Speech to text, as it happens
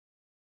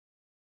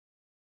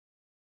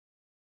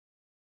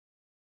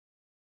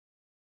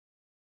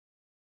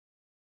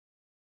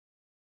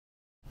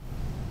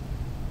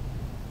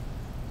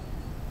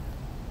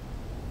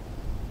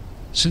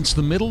Since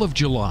the middle of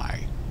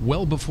July,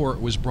 well before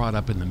it was brought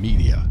up in the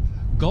media,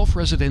 Gulf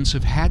residents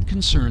have had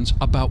concerns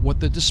about what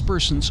the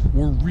dispersants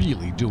were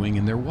really doing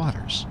in their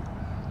waters.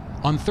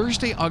 On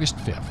Thursday, August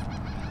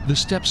 5th, the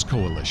STEPS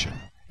Coalition,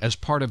 as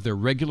part of their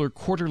regular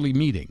quarterly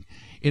meeting,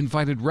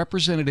 invited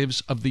representatives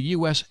of the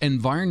U.S.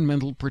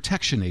 Environmental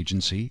Protection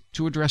Agency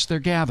to address their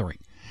gathering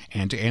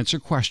and to answer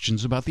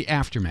questions about the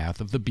aftermath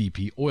of the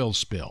BP oil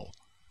spill.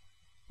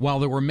 While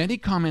there were many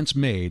comments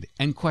made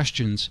and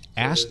questions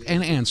asked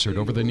and answered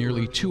over the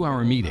nearly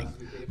 2-hour meeting,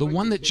 the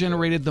one that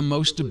generated the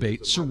most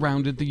debate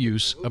surrounded the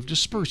use of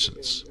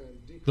dispersants.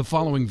 The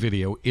following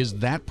video is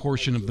that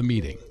portion of the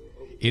meeting.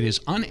 It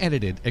is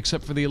unedited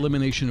except for the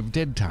elimination of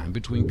dead time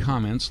between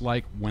comments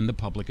like when the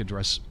public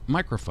address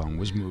microphone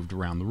was moved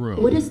around the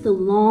room. What is the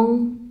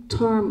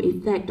long-term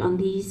effect on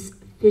these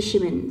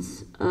fishermen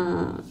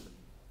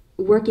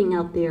working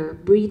out there,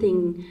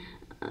 breathing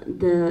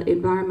the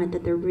environment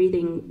that they're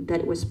breathing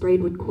that was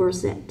sprayed with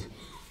Corexit?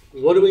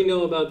 What do we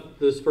know about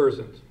the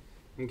dispersant?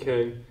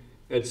 Okay,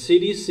 at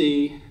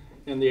CDC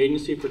and the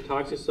Agency for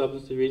Toxic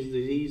Substance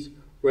Disease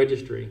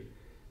Registry,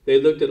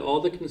 they looked at all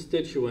the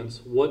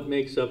constituents, what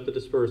makes up the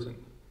dispersant.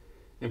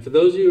 And for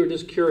those of you who are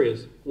just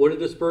curious, what a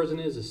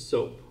dispersant is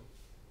soap.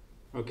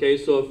 Okay,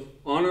 so if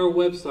on our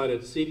website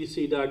at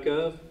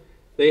cdc.gov,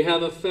 they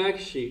have a fact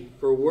sheet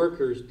for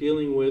workers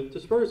dealing with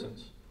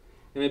dispersants.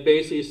 And it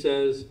basically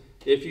says,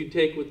 if you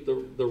take with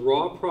the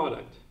raw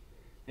product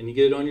and you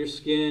get it on your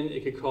skin,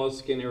 it could cause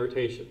skin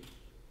irritation.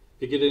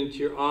 If you get it into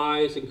your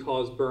eyes, it can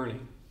cause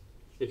burning.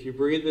 If you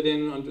breathe it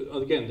in,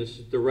 again, this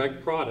is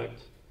direct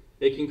product,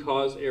 it can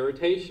cause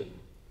irritation.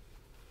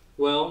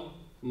 Well,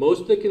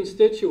 most of the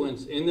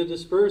constituents in the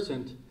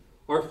dispersant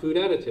are food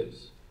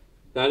additives.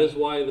 That is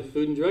why the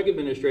Food and Drug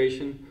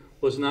Administration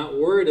was not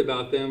worried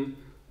about them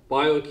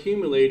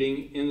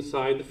bioaccumulating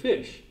inside the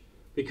fish,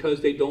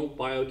 because they don't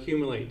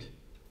bioaccumulate.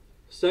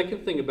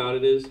 Second thing about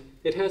it is,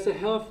 it has a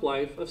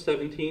half-life of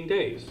 17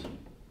 days,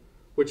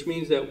 which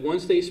means that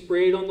once they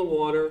spray it on the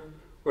water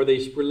or they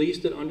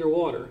released it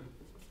underwater,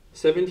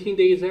 17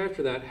 days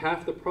after that,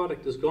 half the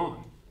product is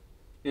gone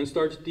and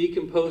starts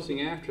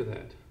decomposing after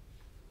that.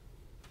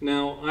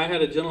 Now, I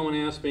had a gentleman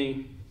ask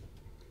me,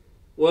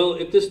 well,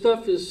 if this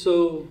stuff is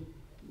so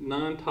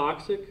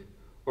non-toxic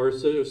or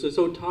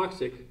so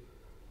toxic,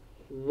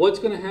 what's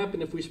going to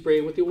happen if we spray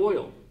it with the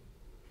oil?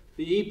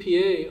 The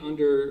EPA,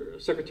 under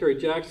Secretary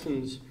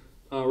Jackson's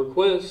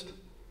request,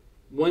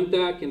 went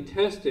back and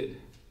tested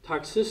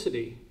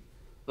toxicity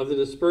of the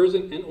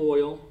dispersant and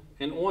oil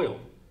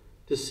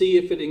to see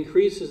if it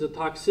increases the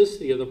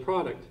toxicity of the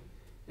product.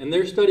 And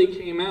their study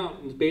came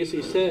out and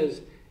basically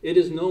says it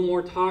is no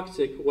more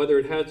toxic whether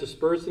it has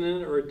dispersant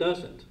in it or it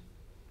doesn't.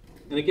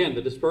 And again,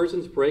 the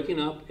dispersant's breaking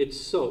up, it's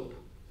soap.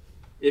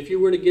 If you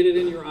were to get it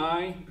in your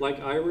eye,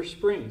 like Irish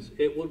Springs,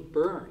 it would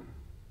burn.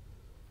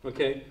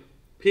 Okay?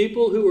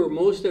 People who were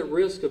most at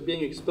risk of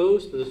being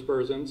exposed to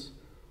dispersants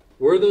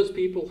were those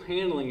people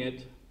handling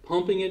it,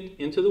 pumping it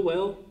into the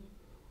well,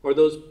 or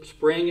those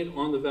spraying it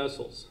on the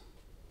vessels.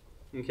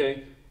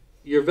 Okay?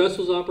 Your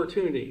vessel's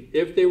opportunity,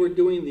 if they were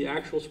doing the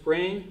actual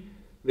spraying,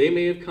 they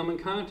may have come in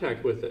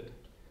contact with it.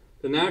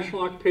 The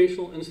National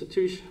Occupational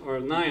Institution, or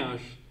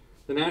NIOSH,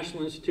 the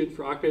National Institute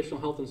for Occupational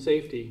Health and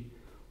Safety,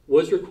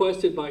 was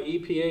requested by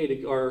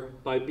EPA or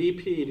by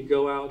BP to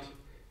go out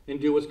and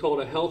do what's called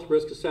a health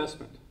risk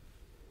assessment.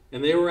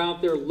 And they were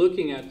out there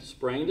looking at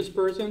spraying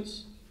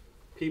dispersants,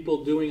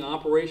 people doing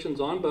operations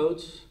on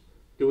boats,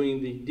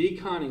 doing the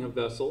deconning of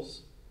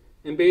vessels,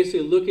 and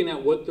basically looking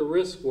at what the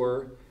risks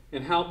were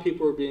and how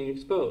people were being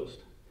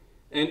exposed.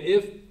 And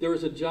if there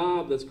is a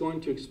job that's going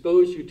to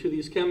expose you to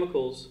these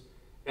chemicals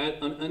at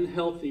an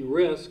unhealthy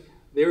risk,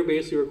 they were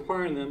basically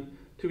requiring them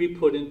to be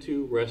put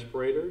into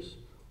respirators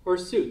or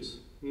suits.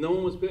 No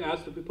one was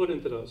asked to be put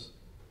into those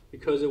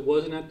because it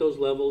wasn't at those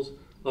levels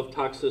of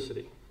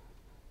toxicity.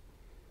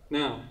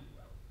 Now,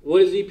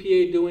 what is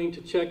EPA doing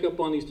to check up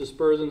on these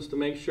dispersants to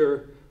make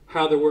sure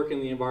how they're working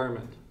in the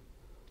environment?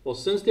 Well,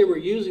 since they were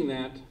using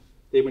that,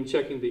 they've been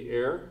checking the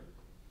air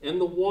and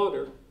the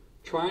water,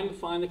 trying to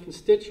find the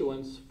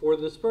constituents for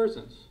the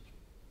dispersants.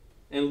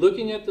 And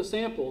looking at the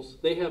samples,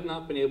 they have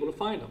not been able to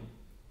find them.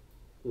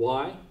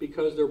 Why?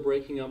 Because they're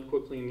breaking up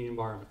quickly in the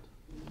environment.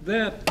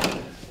 That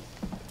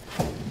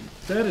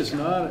is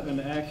not an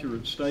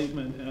accurate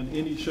statement in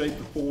any shape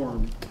or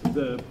form.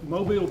 The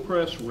Mobile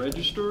Press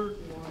Register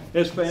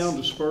has found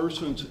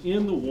dispersants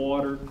in the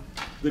water.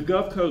 The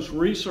Gulf Coast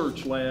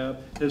Research Lab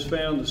has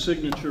found the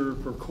signature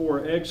for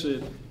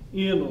Corexit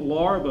in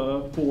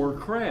larvae for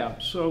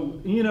crabs. So,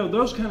 you know,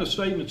 those kind of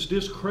statements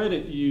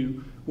discredit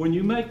you when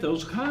you make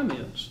those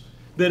comments,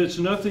 that it's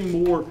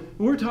nothing more.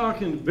 We're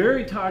talking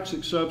very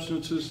toxic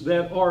substances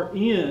that are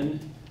in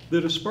the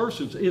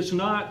dispersants. It's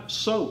not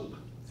soap.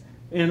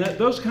 And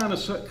those kind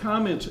of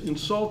comments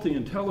insult the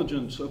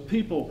intelligence of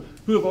people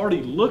who have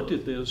already looked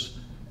at this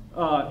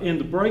and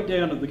the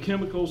breakdown of the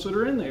chemicals that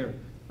are in there.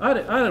 I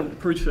don't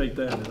appreciate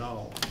that at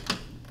all.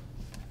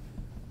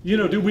 You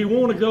know, do we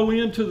want to go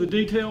into the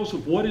details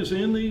of what is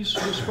in these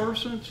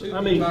dispersants? I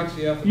mean,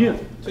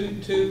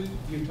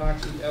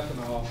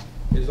 Two-butyethanol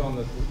is on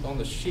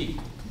the sheet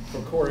for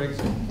Corexit.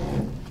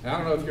 And I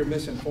don't know if you're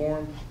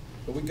misinformed,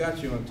 but we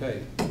got you on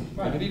tape.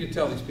 And you need to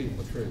tell these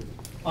people the truth.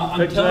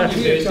 I'm telling you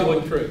You need to tell basically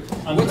them the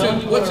truth. I'm What's telling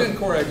in, you what's what in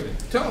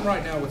Corexit? Tell them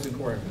right now what's in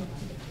Corexit.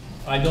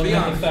 I don't Be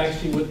have honest. the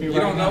fact sheet with me You right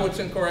don't know now. what's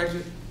in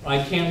Corexit?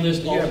 I can't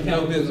list You all the have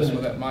no chemicals business in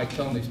with it. that mic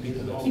telling these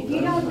people this. If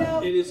you don't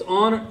know, It is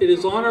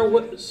on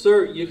our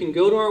sir. You can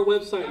go to our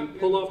website and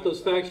pull off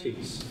those fact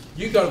sheets.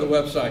 You go to the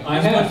website. I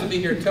You're have. supposed to be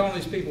here telling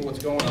these people what's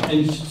going on.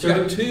 And You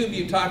sir, got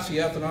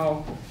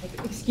 2-butoxyethanol.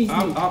 excuse me,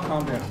 I'll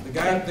calm down. The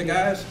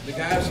guys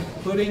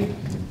putting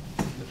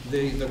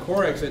the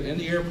Corexit in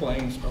the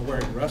airplanes are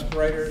wearing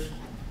respirators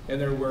and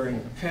they're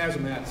wearing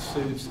hazmat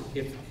suits.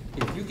 If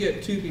you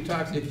get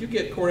 2-butoxy, if you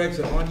get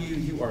Corexit on you,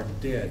 you are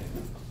dead.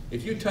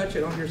 If you touch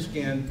it on your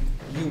skin,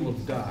 you will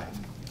die.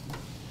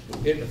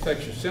 It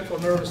affects your central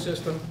nervous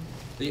system.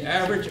 The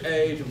average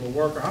age of a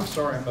worker, I'm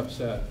sorry, I'm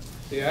upset.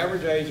 The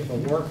average age of a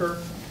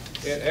worker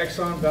at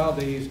Exxon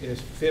Valdez is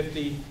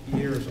 50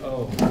 years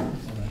old.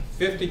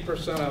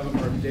 50% of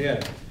them are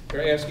dead.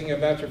 You're asking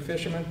about your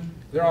fishermen?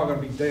 They're all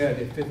going to be dead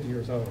at 50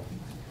 years old.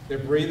 They're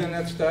breathing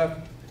that stuff.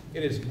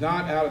 It is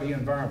not out of the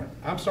environment.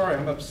 I'm sorry,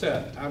 I'm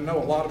upset. I know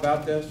a lot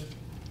about this.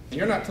 And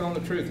you're not telling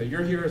the truth.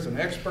 You're here as an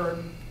expert.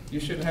 You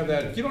shouldn't have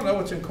that. If you don't know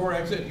what's in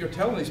Corexit, you're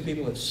telling these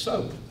people it's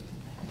soap.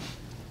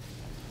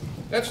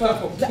 That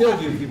stuff will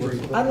kill you if you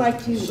breathe it. I'd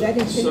like to let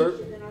him finish.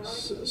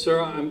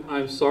 Sir,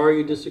 I'm sorry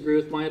you disagree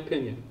with my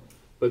opinion,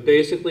 but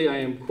basically I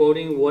am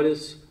quoting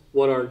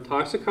what our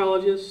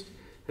toxicologists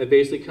have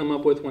basically come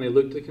up with when they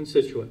looked at the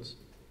constituents,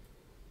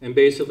 and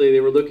basically they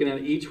were looking at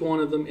each one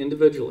of them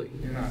individually.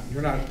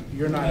 You're not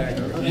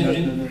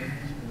accurate.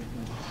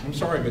 I'm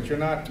sorry, but you're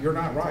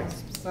not right.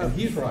 And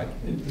he's right.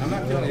 I'm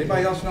not telling you.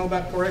 Anybody else know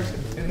about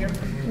Corexit in here?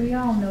 We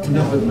all know.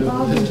 No, We've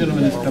all but this been to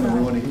gentleman the is coming,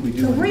 we want to, we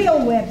do. The real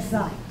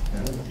website.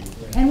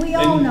 And we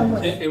all know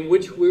what. And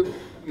which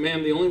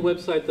ma'am, the only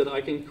website that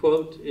I can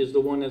quote is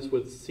the one that's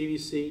with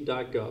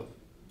cdc.gov,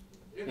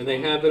 and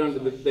they have it under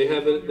they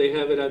have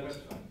it at,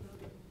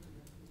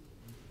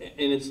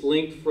 and it's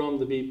linked from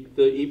the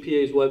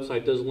EPA's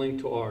website does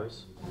link to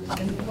ours.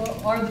 And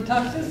are the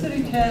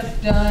toxicity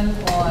tests done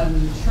on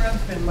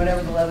shrimp and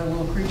whatever the other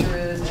little creature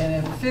is,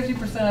 and if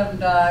 50% of them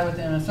die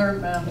within a certain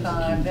amount of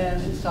time,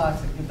 then it's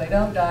toxic? If they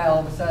don't die all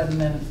of a sudden,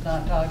 then it's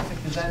not toxic.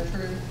 Is that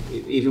true?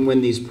 Even when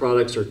these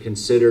products are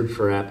considered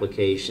for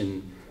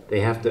application,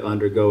 they have to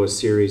undergo a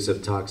series of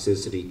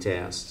toxicity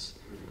tests.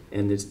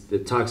 And the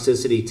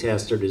toxicity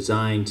tests are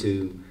designed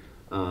to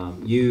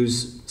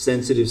use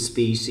sensitive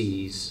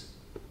species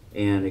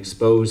and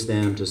expose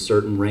them to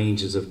certain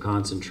ranges of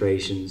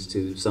concentrations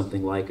to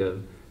something like a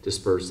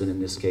dispersant, in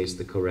this case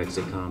the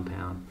Corexit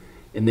compound,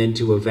 and then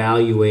to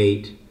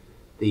evaluate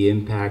the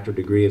impact or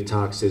degree of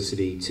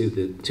toxicity to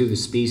the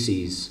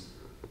species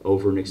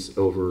over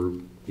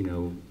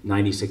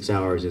 96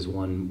 hours is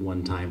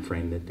one time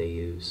frame that they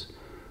use.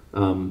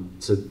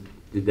 So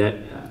did that?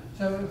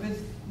 So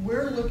if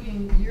we're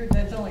looking,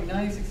 that's only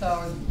 96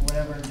 hours,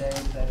 whatever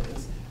days that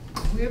is.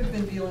 We have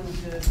been dealing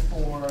with this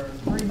for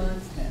 3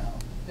 months now.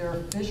 There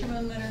are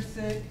fishermen that are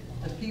sick.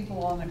 The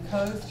people on the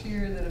coast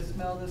here that have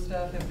smelled this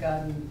stuff have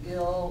gotten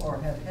ill or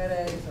have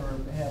headaches or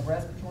have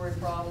respiratory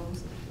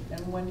problems.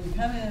 And when you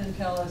come in and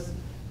tell us,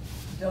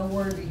 don't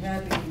worry, be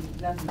happy,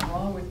 nothing's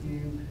wrong with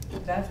you,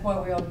 that's why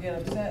we all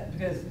get upset,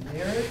 because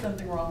there is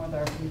something wrong with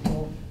our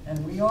people,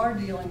 and we are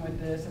dealing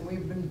with this, and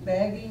we've been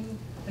begging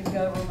the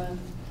government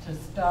to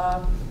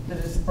stop the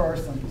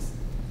dispersants.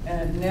 And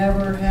it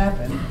never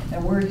happened.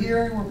 And we're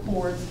hearing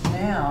reports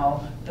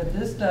now that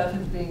this stuff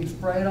is being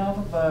sprayed off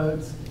of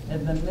boats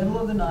in the middle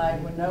of the night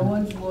when no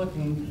one's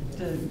looking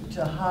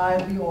to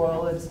hide the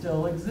oil that's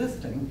still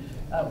existing.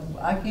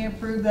 I can't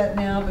prove that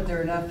now, but there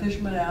are enough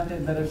fishermen out there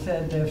that have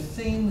said they've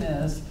seen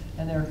this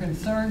and they're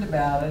concerned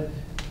about it.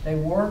 They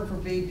work for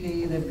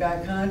BP, they've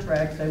got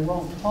contracts, they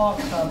won't talk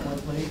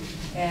publicly.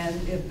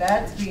 And if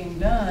that's being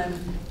done,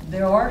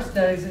 there are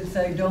studies that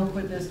say don't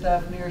put this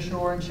stuff near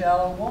shore in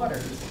shallow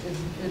waters.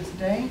 It's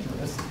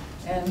dangerous.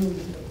 And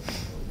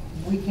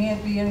we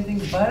can't be anything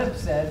but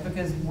upset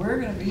because we're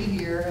going to be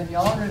here and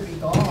y'all are going to be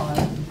gone.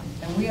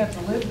 And we have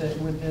to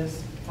live with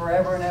this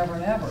forever and ever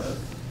and ever.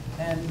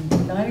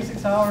 And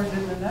 96 hours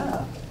isn't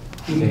enough.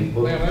 Ma'am,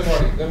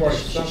 they've already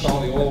sunk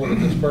all the oil with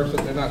the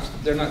dispersant.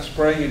 They're not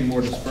spraying any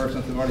more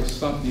dispersant. They've already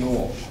sunk the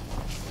oil.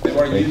 They've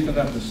already used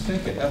enough to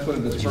sink it. That's what a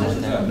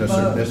dispersant does. No,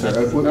 sir, no,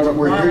 sir.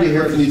 We're here to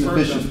hear from these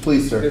officials,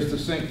 please, sir. Is to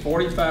sink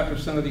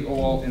 45% of the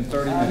oil in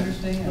 30 I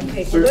minutes. understand.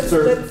 Okay, Sir, so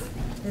sir.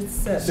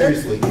 let's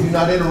Seriously, do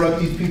not interrupt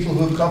these people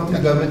who have come from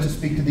the government to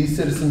speak to these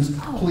citizens.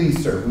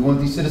 Please, sir, we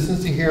want these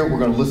citizens to hear. We're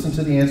going to listen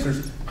to the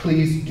answers.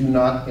 Please do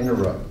not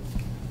interrupt.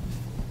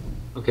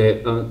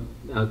 Okay,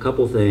 a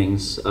couple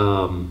things.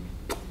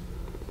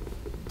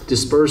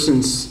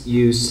 Dispersants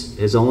use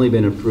has only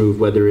been approved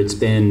whether it's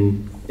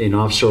been in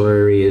offshore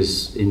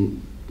areas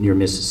near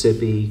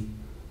Mississippi.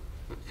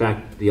 In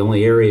fact, the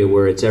only area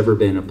where it's ever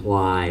been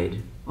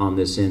applied on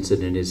this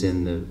incident is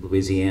in the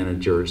Louisiana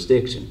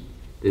jurisdiction.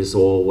 This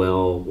oil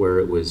well where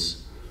it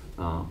was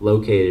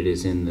located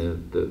is in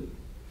the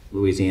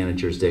Louisiana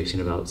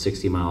jurisdiction, about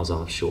 60 miles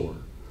offshore.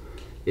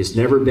 It's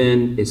never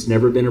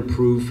been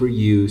approved for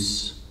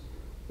use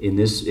in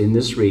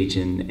this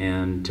region,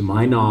 and to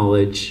my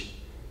knowledge,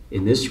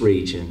 in this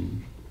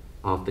region,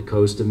 off the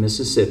coast of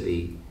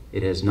Mississippi,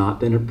 it has not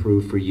been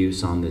approved for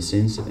use on this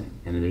incident.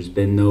 And there's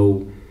been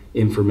no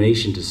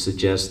information to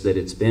suggest that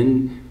it's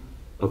been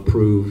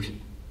approved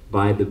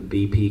by the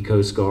BP,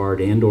 Coast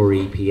Guard, and or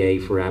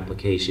EPA for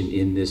application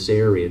in this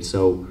area.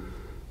 So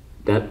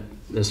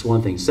that's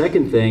one thing.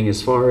 Second thing,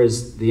 as far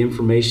as the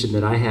information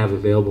that I have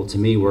available to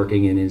me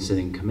working in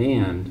incident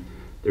command,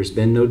 there's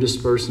been no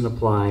dispersant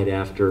applied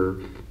after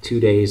 2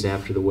 days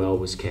after the well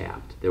was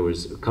capped. There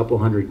was a couple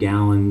hundred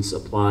gallons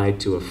applied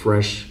to a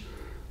fresh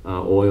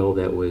oil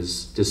that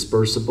was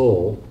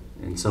dispersible,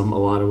 and a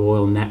lot of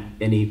oil,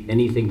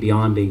 anything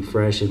beyond being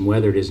fresh and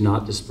weathered is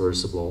not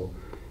dispersible,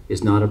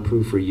 is not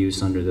approved for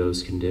use under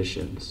those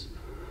conditions.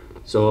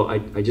 So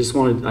I just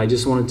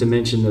wanted to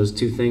mention those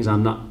two things.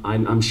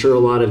 I'm sure a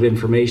lot of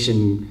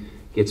information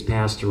gets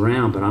passed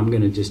around, but I'm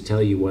going to just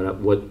tell you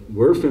what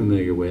we're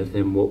familiar with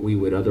and what we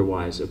would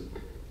otherwise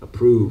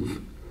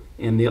approve.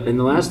 And the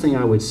last thing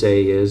I would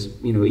say is,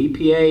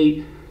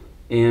 EPA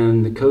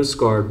and the Coast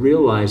Guard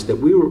realized that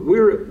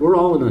we're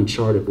all in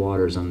uncharted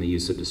waters on the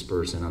use of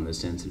dispersant on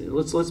this incident.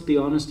 Let's be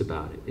honest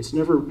about it.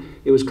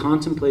 It was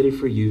contemplated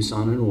for use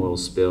on an oil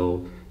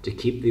spill to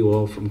keep the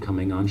oil from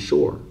coming on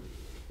shore.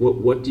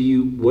 What do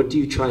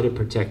you try to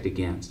protect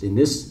against? In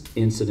this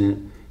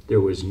incident, there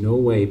was no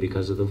way,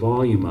 because of the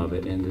volume of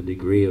it and the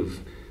degree of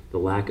the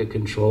lack of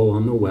control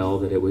on the well,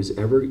 that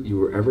you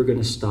were ever going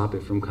to stop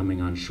it from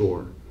coming on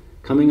shore.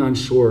 Coming on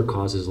shore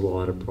causes a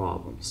lot of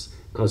problems.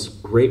 Causes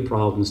great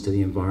problems to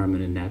the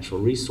environment and natural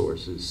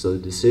resources. So the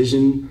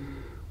decision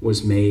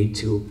was made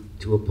to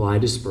apply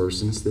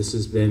dispersants. This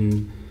has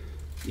been,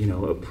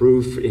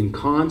 approved in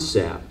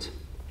concept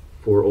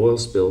for oil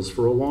spills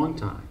for a long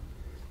time.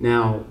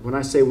 Now, when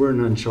I say we're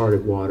in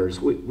uncharted waters,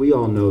 we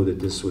all know that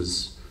this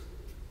was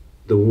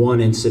the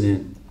one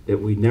incident that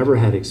we never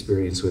had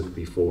experience with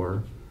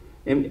before.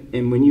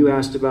 And when you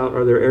asked about,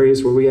 are there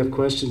areas where we have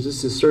questions,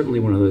 this is certainly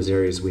one of those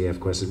areas we have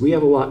questions. We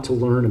have a lot to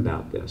learn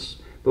about this.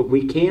 But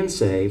we can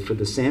say, for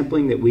the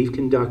sampling that we've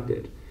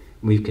conducted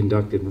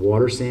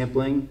water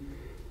sampling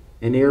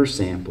and air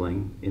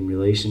sampling in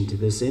relation to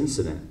this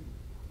incident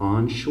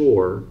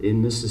onshore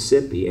in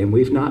Mississippi, and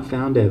we've not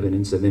found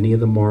evidence of any of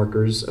the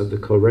markers of the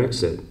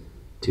Corexit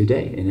to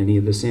date in any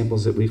of the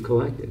samples that we've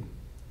collected.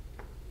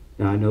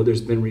 Now, I know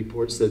there's been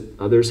reports that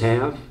others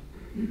have.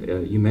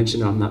 You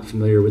mentioned I'm not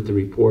familiar with the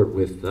report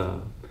with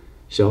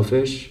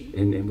shellfish,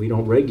 and we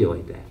don't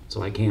regulate that,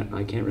 so I can't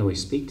really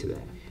speak to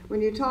that.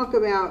 When you talk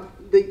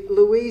about the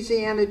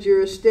Louisiana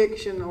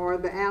jurisdiction or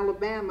the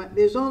Alabama,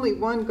 there's only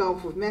one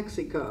Gulf of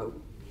Mexico.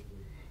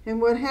 And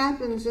what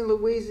happens in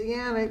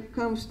Louisiana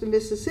comes to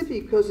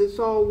Mississippi because it's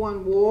all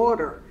one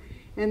water.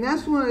 And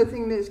that's one of the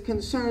things that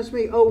concerns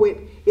me. Oh,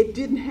 it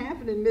didn't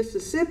happen in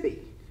Mississippi,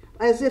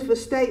 as if a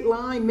state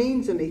line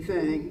means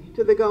anything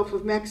to the Gulf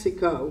of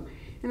Mexico.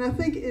 And I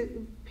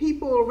think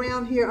people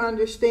around here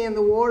understand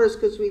the waters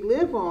because we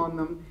live on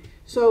them.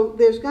 So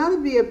there's got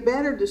to be a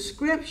better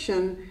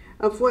description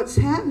of what's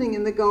happening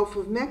in the Gulf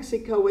of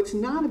Mexico. It's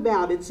not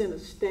about it's in a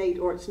state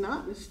or it's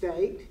not in a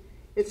state.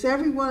 It's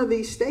every one of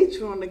these states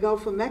are on the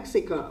Gulf of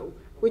Mexico,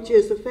 which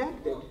is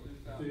affected.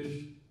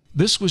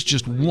 This was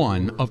just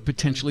one of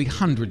potentially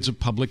hundreds of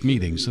public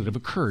meetings that have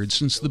occurred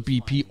since the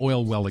BP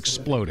oil well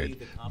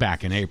exploded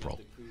back in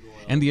April.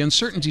 And the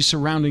uncertainty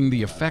surrounding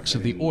the effects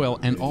of the oil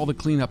and all the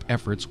cleanup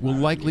efforts will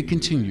likely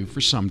continue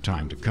for some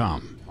time to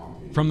come.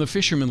 From the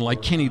fishermen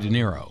like Kenny De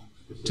Niro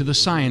to the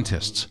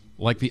scientists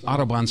like the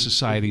Audubon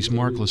Society's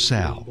Mark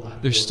LaSalle,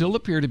 there still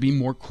appear to be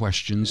more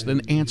questions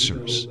than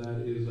answers.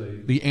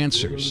 The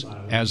answers,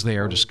 as they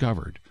are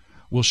discovered,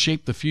 will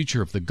shape the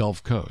future of the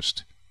Gulf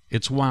Coast,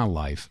 its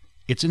wildlife,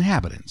 its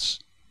inhabitants,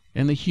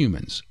 and the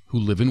humans who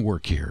live and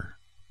work here.